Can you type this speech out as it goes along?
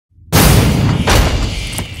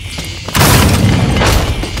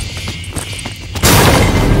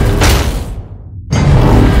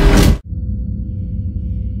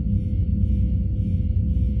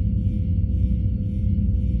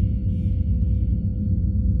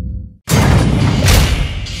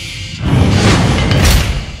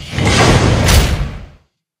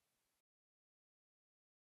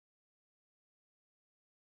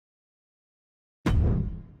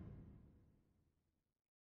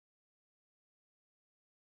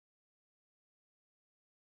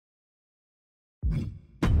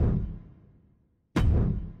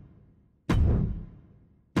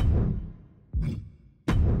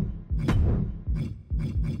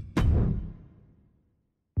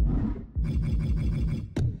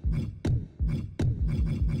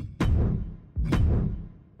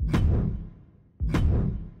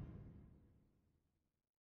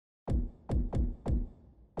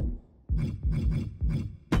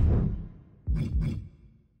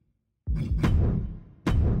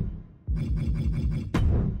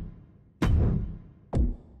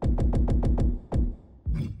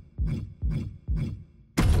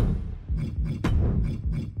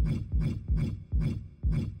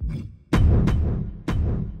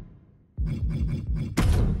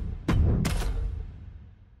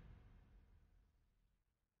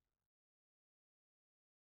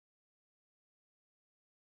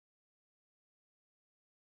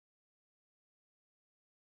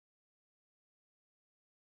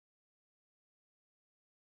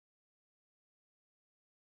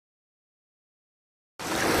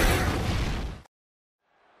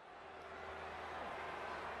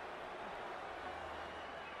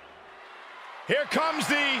Here comes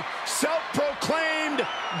the self-proclaimed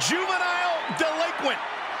juvenile delinquent.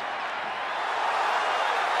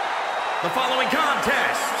 The following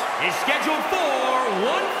contest is scheduled for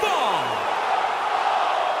one fall.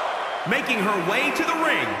 Making her way to the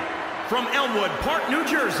ring from Elmwood Park, New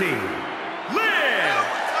Jersey, Liv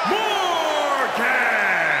Morgan.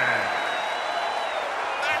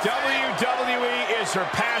 WWE is her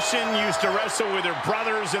passion, used to wrestle with her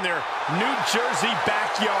brothers in their New Jersey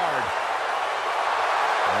backyard.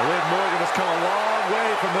 Well, Liv Morgan has come a long way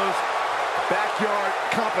from those backyard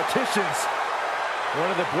competitions. One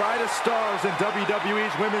of the brightest stars in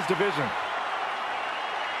WWE's women's division.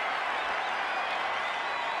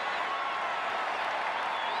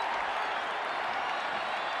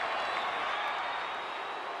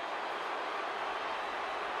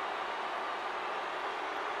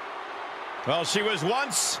 Well, she was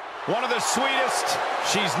once one of the sweetest.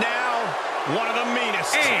 She's now one of the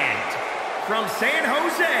meanest. And from San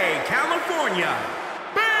Jose, California,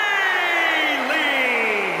 Bayley!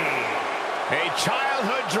 A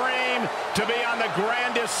childhood dream to be on the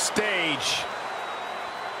grandest stage.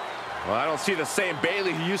 Well, I don't see the same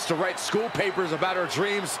Bayley who used to write school papers about her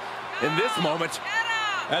dreams in this moment.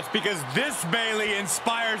 That's because this Bayley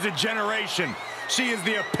inspires a generation. She is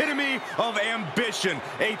the epitome of ambition,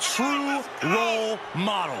 a true role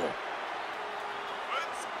model.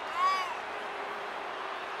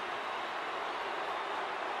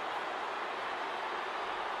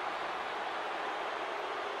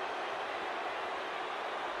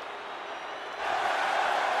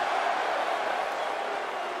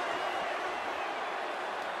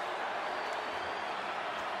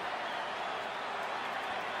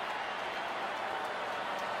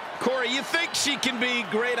 Corey, you think she can be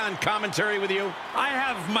great on commentary with you? I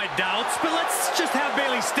have my doubts, but let's just have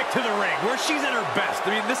Bayley stick to the ring where she's at her best.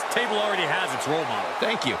 I mean, this table already has its role model.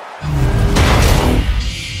 Thank you.